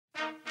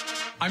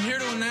I'm here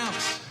to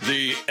announce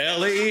the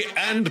Ellie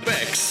and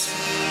Bex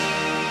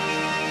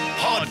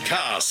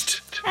podcast.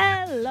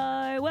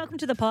 Hello, welcome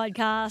to the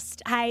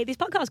podcast. Hey, this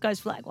podcast goes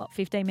for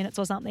 15 minutes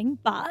or something,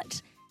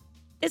 but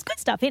there's good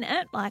stuff in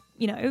it, like,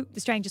 the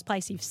strangest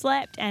place you've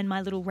slept and my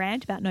little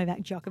rant about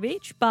Novak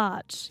Djokovic,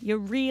 but you're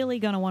really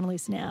going to want to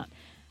listen out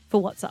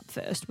for what's up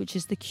first, which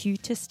is the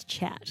cutest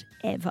chat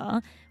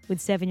ever with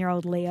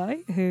 7-year-old Leo,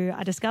 who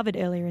I discovered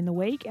earlier in the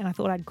week, and I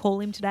thought I'd call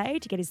him today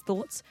to get his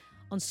thoughts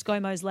on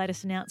ScoMo's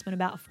latest announcement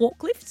about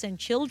forklifts and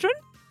children.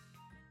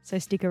 So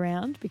stick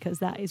around because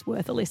that is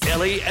worth a listen.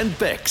 Ellie and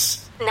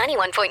Bex.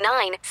 91.9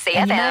 CFM.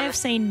 And you may have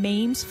seen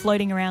memes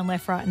floating around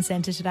left, right and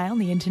centre today on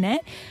the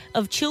internet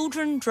of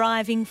children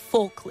driving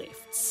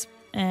forklifts.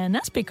 And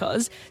that's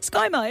because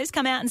ScoMo has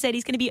come out and said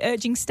he's going to be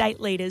urging state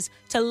leaders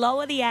to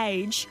lower the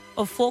age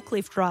of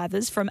forklift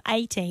drivers from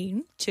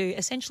 18 to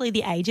essentially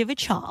the age of a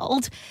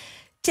child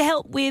to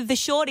help with the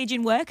shortage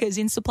in workers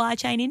in supply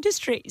chain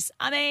industries.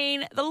 I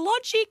mean, the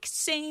logic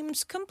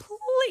seems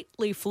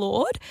completely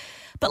flawed,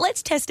 but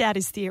let's test out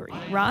his theory,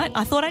 right?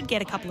 I thought I'd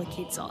get a couple of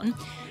kids on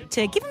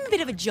to give them a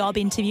bit of a job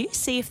interview,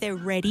 see if they're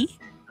ready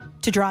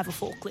to drive a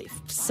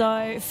forklift.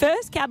 So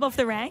first cab off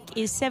the rank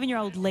is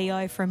 7-year-old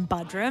Leo from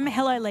Buderim.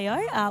 Hello, Leo.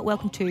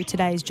 Welcome to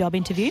today's job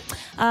interview.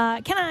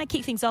 Can I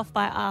kick things off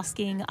by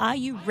asking, are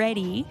you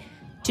ready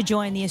to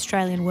join the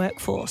Australian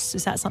workforce?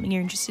 Is that something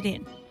you're interested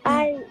in?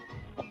 I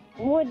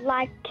would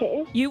like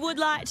to. You would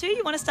like to?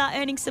 You want to start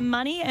earning some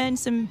money, earn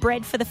some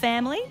bread for the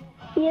family?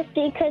 Yes,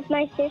 because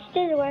my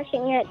sister's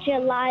working at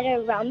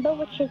Gelato Rumba,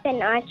 which is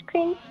an ice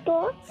cream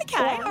store. Okay,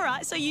 Yeah. all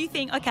right. So you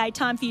think, okay,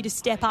 time for you to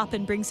step up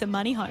and bring some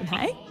money home,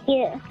 hey?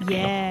 Yeah.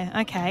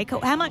 Yeah, okay,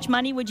 cool. How much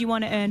money would you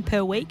want to earn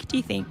per week, do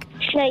you think?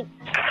 Like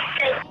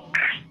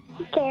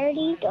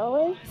 $30.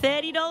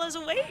 $30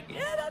 a week?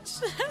 Yeah,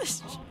 that's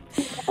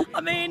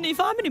I mean,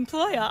 if I'm an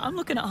employer, I'm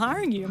looking at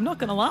hiring you, I'm not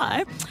going to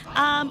lie.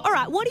 All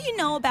right, what do you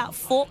know about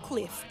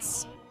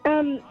forklifts?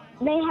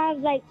 They have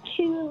like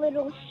 2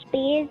 little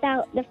spears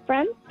out the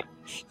front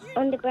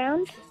on the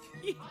ground.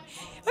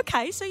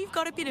 Okay, so you've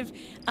got a bit of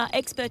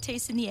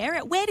expertise in the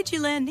area. Where did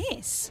you learn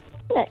this?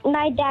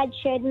 My dad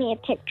showed me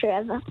a picture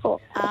of a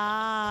fork.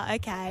 Ah,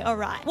 okay, all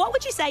right. What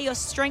would you say your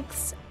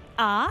strengths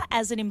are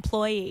as an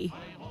employee?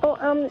 Well,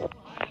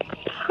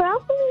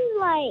 probably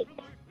like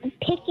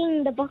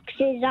picking the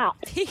boxes up.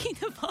 Picking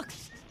the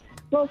box.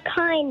 Well,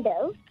 kind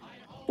of,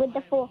 with the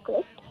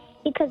forklift.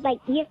 Because,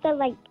 you have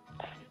to,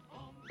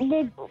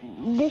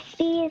 the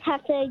spears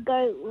have to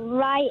go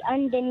right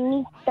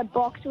underneath the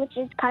box, which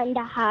is kind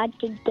of hard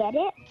to get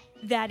it.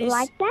 That is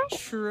like that?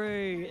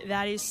 True.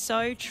 That is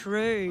so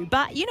true.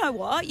 But you know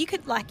what? You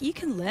can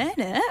learn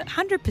it,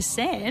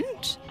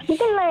 100%. You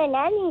can learn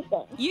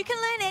anything. You can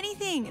learn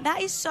anything.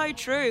 That is so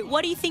true.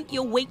 What do you think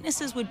your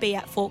weaknesses would be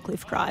at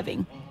forklift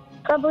driving?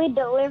 Probably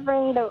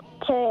delivering it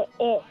to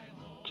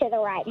the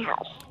right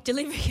house.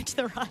 Delivering it to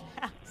the right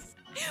house.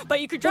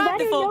 But you could drive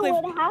the I don't know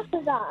forklift. where the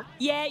houses are.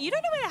 Yeah, you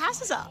don't know where the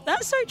houses are.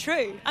 That's so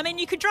true. I mean,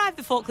 you could drive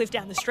the forklift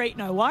down the street,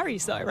 no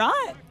worries though,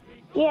 right?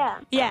 Yeah.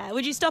 Yeah.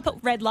 Would you stop at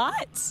red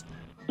lights?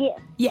 Yeah.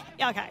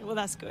 Yeah. Okay, well,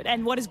 that's good.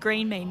 And what does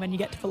green mean when you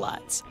get to the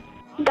lights?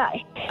 Go.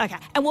 Okay.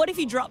 And what if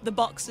you drop the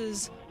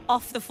boxes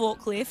off the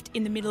forklift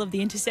in the middle of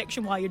the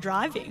intersection while you're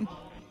driving?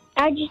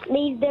 I just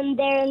leave them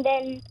there and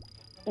then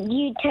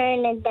you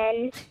turn and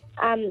then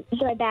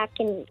go back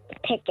and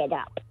pick it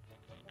up.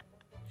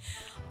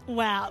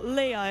 Wow,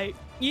 Leo,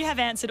 you have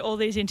answered all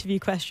these interview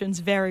questions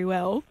very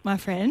well, my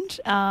friend.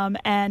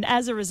 And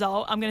as a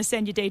result, I'm going to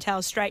send your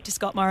details straight to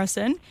Scott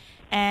Morrison.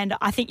 And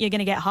I think you're going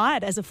to get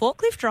hired as a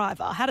forklift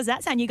driver. How does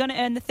that sound? You're going to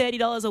earn the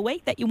 $30 a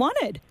week that you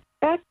wanted.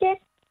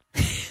 Okay.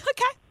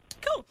 Okay,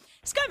 cool.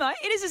 ScoMo,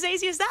 it is as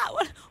easy as that.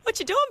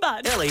 What you doing,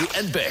 bud? Ellie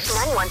and Bex.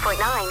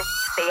 91.9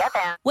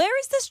 CFM. Where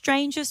is the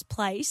strangest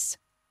place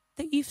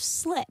that you've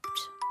slept?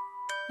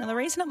 Now, the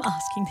reason I'm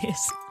asking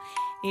this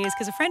is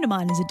because a friend of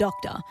mine is a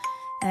doctor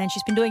and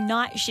she's been doing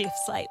night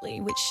shifts lately,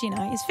 which,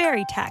 is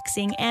very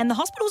taxing, and the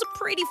hospitals are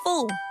pretty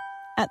full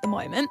at the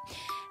moment.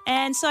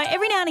 And so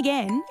every now and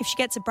again, if she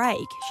gets a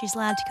break, she's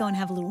allowed to go and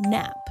have a little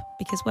nap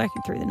because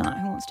working through the night,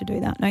 who wants to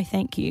do that? No,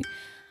 thank you.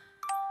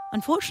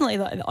 Unfortunately,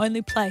 though, the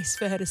only place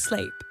for her to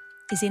sleep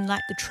is in, the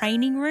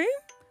training room,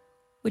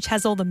 which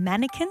has all the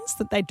mannequins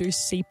that they do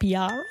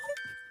CPR on.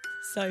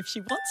 So if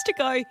she wants to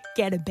go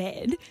get a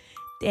bed,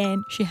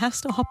 then she has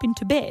to hop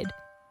into bed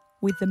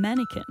with the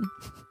mannequin.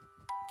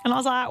 And I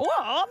was like,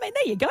 well, there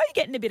you go. You're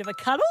getting a bit of a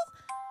cuddle,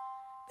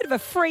 bit of a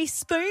free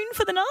spoon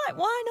for the night.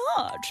 Why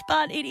not?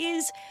 But it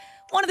is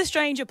one of the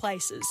stranger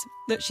places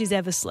that she's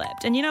ever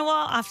slept. And you know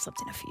what? I've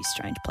slept in a few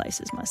strange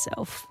places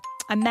myself.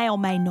 I may or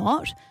may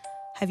not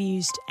have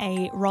used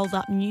a rolled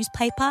up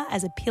newspaper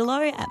as a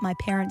pillow at my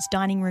parents'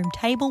 dining room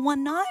table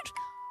one night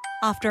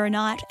after a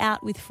night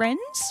out with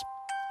friends.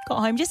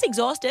 Got home just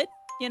exhausted,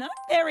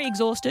 very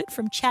exhausted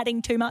from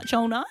chatting too much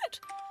all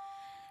night.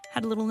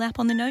 Had a little nap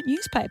on the note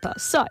newspaper.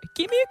 So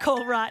give me a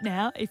call right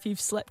now if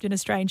you've slept in a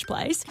strange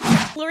place.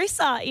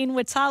 Larissa in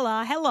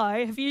Watala,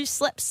 hello. Have you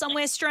slept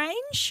somewhere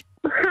strange?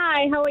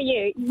 Hi, how are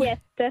you? Yes,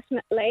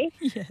 definitely.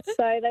 Yes.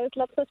 So there was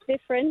lots of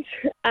different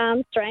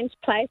strange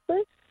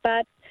places,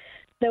 but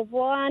the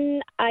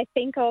one I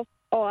think of,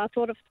 or I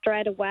thought of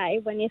straight away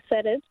when you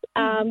said it,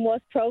 was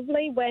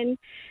probably when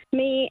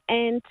me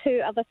and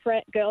two other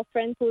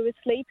girlfriends, we were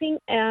sleeping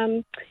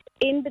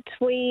in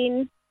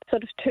between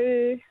sort of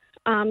two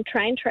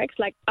train tracks,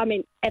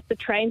 at the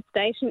train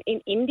station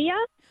in India.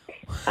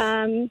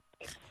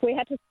 We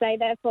had to stay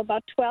there for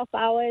about 12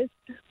 hours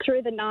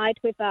through the night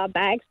with our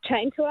bags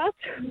chained to us.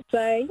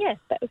 So, yes,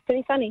 that was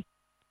pretty funny.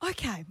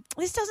 Okay,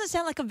 this doesn't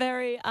sound like a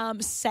very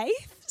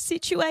safe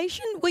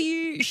situation. Were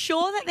you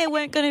sure that there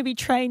weren't going to be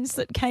trains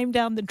that came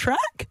down the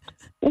track?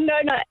 No,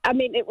 I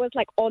mean, it was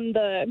on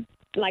the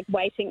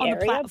waiting On the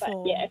area.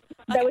 platform. But, yeah,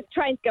 Okay. there was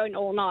trains going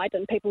all night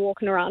and people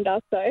walking around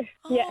us. So,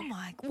 yeah. Oh,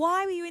 my.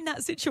 Why were you in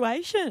that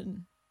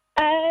situation?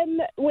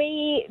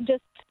 We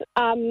just,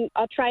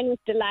 our train was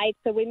delayed,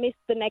 so we missed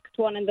the next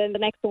one, and then the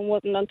next one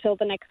wasn't until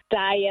the next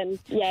day. And,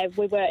 yeah,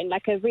 we were in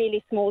a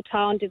really small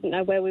town, didn't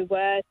know where we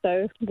were,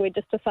 so we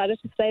just decided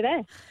to stay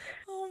there.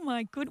 Oh,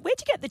 my good.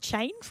 Where'd you get the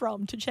chain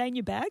from to chain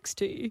your bags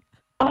to?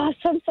 Oh,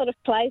 some sort of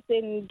place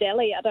in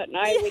Delhi, I don't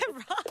know. Yeah, We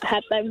just right.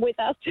 had them with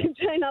us to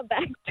chain our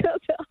bags to.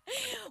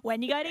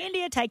 When you go to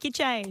India, take your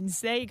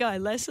chains. There you go.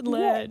 Lesson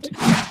learned.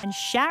 And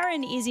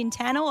Sharon is in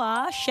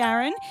Tanawar.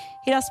 Sharon,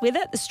 hit us with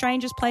it. The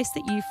strangest place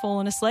that you've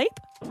fallen asleep.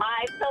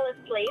 I fell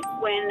asleep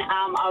when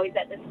I was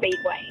at the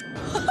Speedway.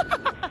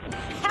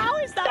 How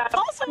is that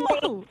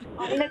possible?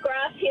 On the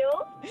grass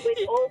hill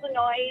with all the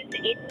noise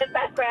in the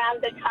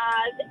background, the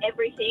cars,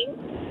 everything.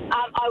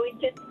 I was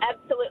just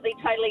absolutely,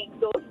 totally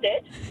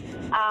exhausted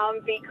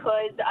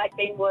because I'd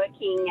been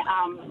working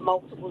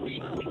multiple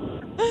shifts.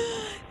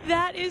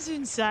 That is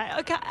insane.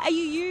 Okay, are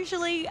you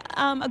usually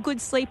a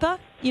good sleeper?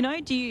 You know, are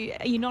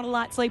you not a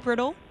light sleeper at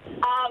all?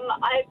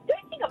 I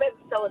don't think I've ever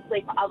fell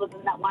asleep other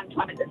than that one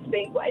time at the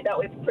Speedway. That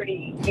was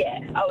pretty,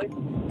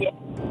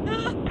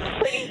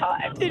 pretty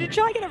tired. Did you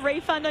try and get a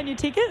refund on your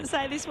ticket and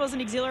say this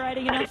wasn't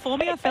exhilarating enough for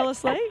me? I fell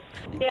asleep.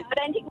 Yeah, I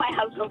don't think my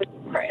husband was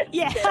impressed.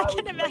 Yeah, that I was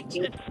can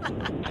imagine.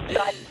 working.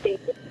 So I think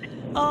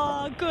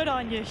Oh, good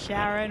on you,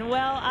 Sharon.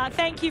 Well,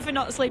 thank you for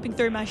not sleeping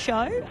through my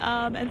show,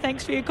 and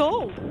thanks for your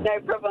call. no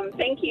problem.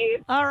 Thank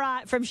you. All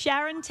right, from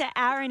Sharon to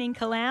Aaron in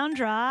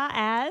Caloundra,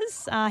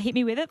 hit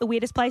me with it, the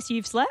weirdest place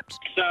you've slept.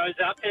 So I was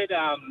up at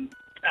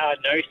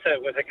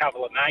Noosa with a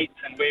couple of mates,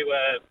 and we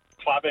were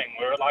clubbing.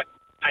 We were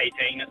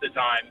 18 at the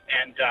time,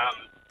 and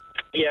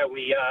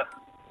we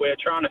were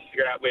trying to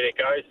figure out where to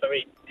go. So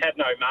we had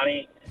no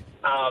money,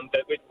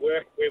 but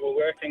we were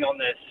working on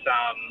this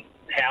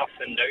house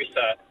in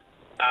Noosa,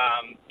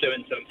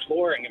 doing some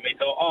flooring, and we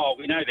thought,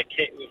 we know the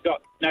key. We've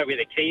got know where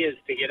the key is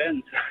to get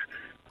in.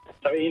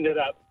 So we ended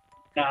up,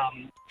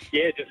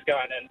 just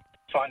going and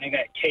finding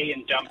that key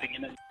and jumping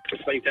in and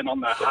sleeping on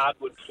the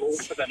hardwood floor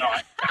for the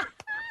night.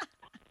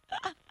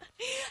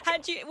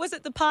 Was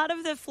it the part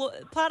of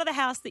the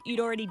house that you'd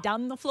already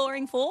done the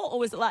flooring for, or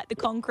was it like the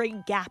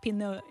concrete gap in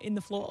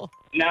the floor?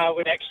 No,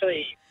 we'd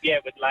actually,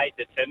 we'd laid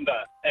the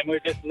timber, and we're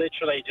just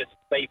literally just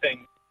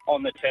sleeping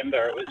on the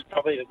timber. It was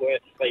probably the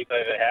worst sleep I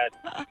ever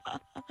had.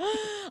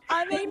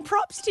 I mean,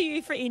 props to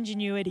you for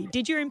ingenuity.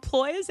 Did your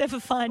employers ever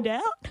find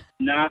out?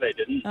 No, they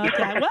didn't.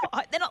 Okay,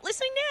 well, they're not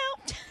listening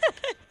now.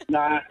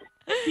 No,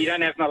 you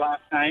don't have my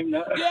last name,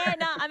 no? Yeah,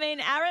 no, I mean,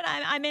 Aaron,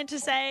 I meant to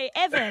say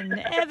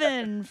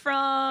Evan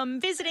from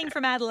visiting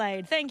from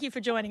Adelaide. Thank you for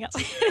joining us.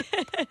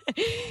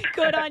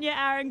 Good on you,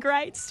 Aaron.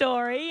 Great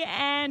story.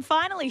 And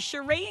finally,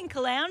 Cherie in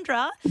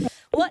Caloundra.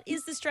 What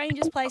is the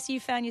strangest place you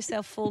found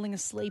yourself falling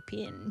asleep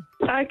in?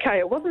 Okay,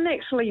 it wasn't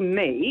actually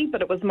me,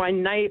 but it was my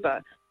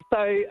neighbour.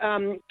 So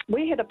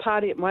we had a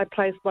party at my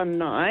place one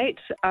night,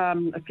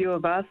 a few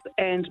of us,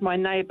 and my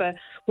neighbour,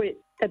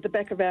 at the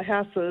back of our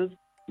houses,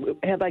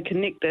 how they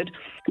connected,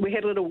 we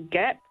had a little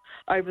gap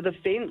over the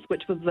fence,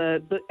 which was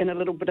in a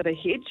little bit of a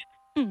hedge.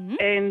 Mm-hmm.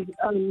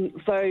 And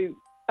so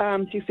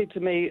she said to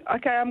me,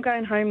 okay, I'm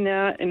going home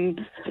now, and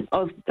I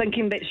was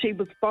thinking that she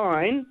was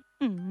fine.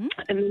 Mm-hmm.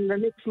 And then the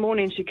next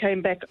morning she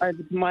came back over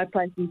to my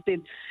place and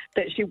said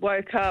that she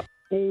woke up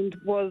and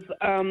was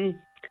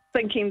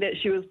thinking that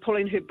she was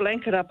pulling her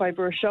blanket up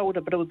over her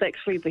shoulder, but it was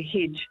actually the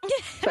hedge.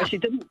 So she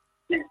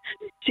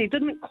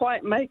didn't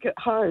quite make it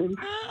home.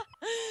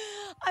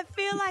 I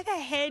feel like a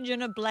hedge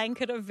and a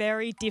blanket are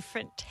very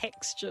different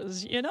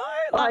textures, you know?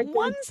 Like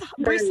one's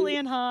bristly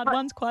and hard,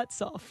 one's quite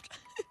soft.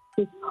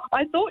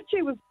 I thought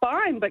she was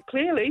fine, but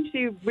clearly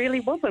she really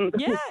wasn't.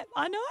 Yeah,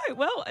 I know.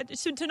 Well,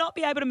 so to not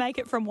be able to make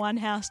it from one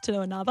house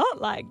to another,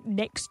 like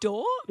next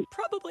door,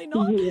 probably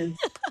not. Yeah.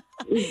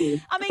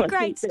 I mean,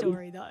 great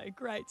story, though.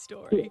 Great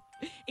story.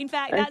 In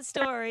fact, that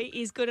story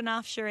is good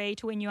enough, Cherie,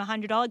 to win you a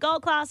 $100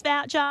 Gold Class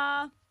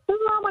voucher.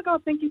 Oh, my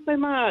God, thank you so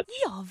much.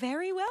 You're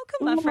very welcome,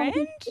 my friend.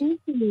 Thank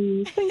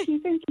you.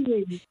 Thank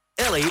you.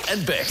 Ellie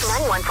and Bex.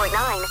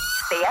 91.9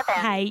 CFM.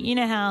 Hey, you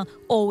know how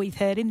all we've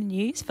heard in the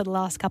news for the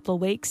last couple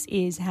of weeks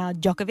is how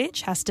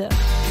Djokovic has to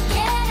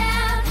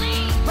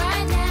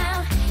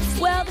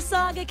Well, the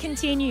saga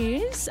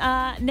continues.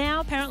 Now,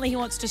 apparently, he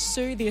wants to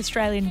sue the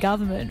Australian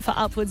government for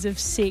upwards of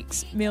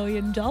 $6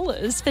 million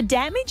for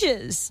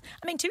damages.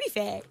 I mean, to be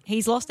fair,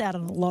 he's lost out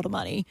on a lot of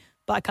money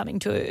by having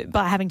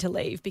to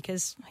leave,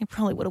 because he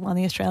probably would have won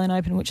the Australian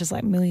Open, which is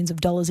like millions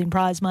of dollars in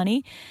prize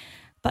money.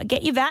 But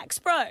get your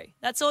vax, bro.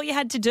 That's all you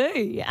had to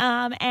do.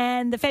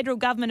 And the federal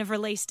government have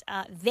released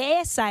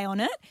their say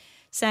on it,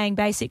 saying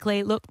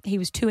basically, look, he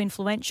was too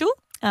influential.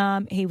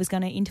 He was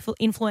going to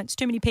influence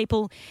too many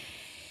people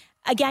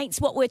against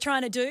what we're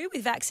trying to do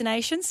with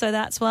vaccinations, so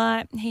that's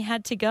why he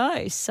had to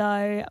go.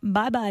 So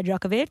bye-bye,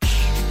 Djokovic.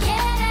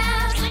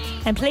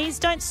 And please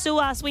don't sue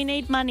us. We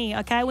need money,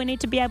 okay? We need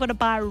to be able to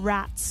buy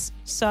rats.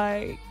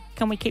 So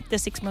can we keep the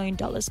 $6 million,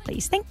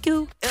 please? Thank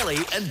you. Ellie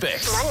and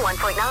Bex.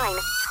 91.9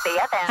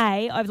 CFM.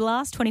 Hey, over the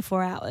last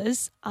 24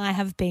 hours, I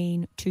have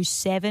been to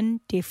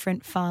 7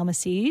 different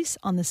pharmacies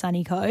on the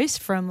sunny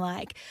coast, from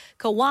like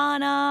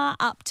Kawana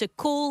up to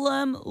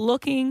Coolum,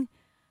 looking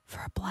for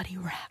a bloody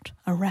rat,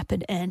 a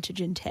rapid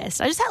antigen test.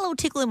 I just had a little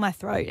tickle in my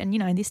throat, and, you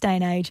know, in this day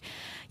and age,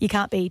 you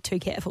can't be too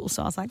careful.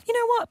 So I was like, you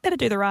know what, better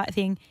do the right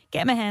thing,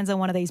 get my hands on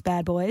one of these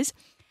bad boys.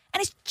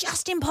 And it's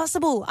just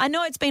impossible. I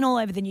know it's been all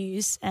over the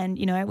news, and,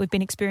 you know, we've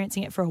been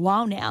experiencing it for a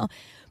while now,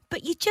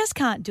 but you just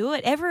can't do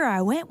it. Everywhere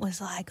I went was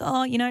like,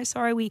 oh, you know,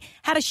 sorry, we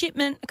had a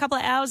shipment a couple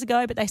of hours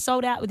ago, but they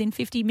sold out within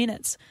 50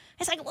 minutes.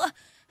 It's like, well,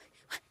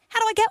 how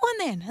do I get one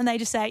then? And they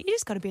just say, you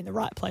just got to be in the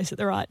right place at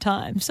the right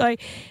time. So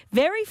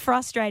very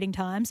frustrating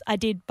times. I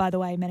did, by the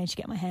way, manage to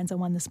get my hands on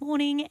one this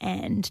morning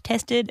and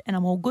tested, and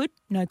I'm all good,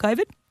 no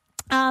COVID.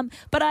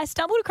 But I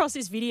stumbled across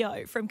this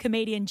video from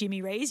comedian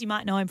Jimmy Rees. You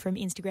might know him from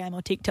Instagram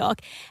or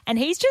TikTok. And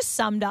he's just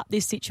summed up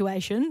this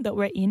situation that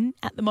we're in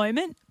at the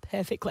moment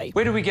perfectly.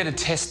 Where do we get a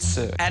test,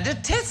 sir? At a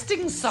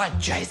testing site,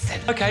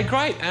 Jason. Okay,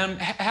 great.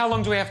 How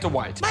long do we have to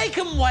wait? Make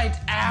them wait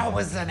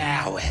hours and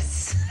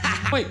hours.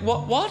 Wait,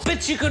 what?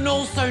 But you can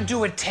also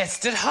do a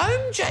test at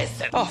home,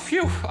 Jason. Oh,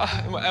 phew.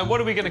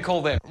 What are we going to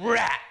call them?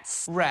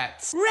 Rats.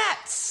 Rats.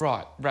 Rats.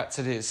 Right, rats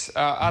it is.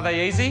 Are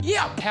they easy?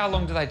 Yep. How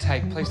long do they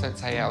take? Please don't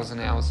say hours and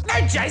hours.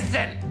 No,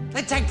 Jason.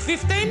 They take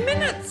 15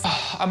 minutes.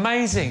 Oh,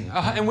 amazing.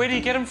 And where do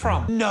you get them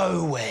from?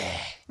 Nowhere.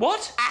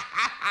 What?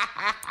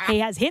 He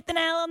has hit the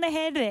nail on the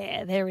head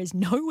there. There is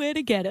nowhere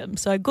to get him.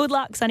 So good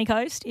luck, Sunny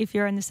Coast, if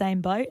you're in the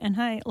same boat. And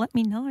hey, let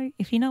me know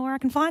if you know where I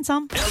can find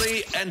some.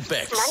 Ellie and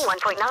Bex.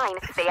 91.9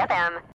 CFM.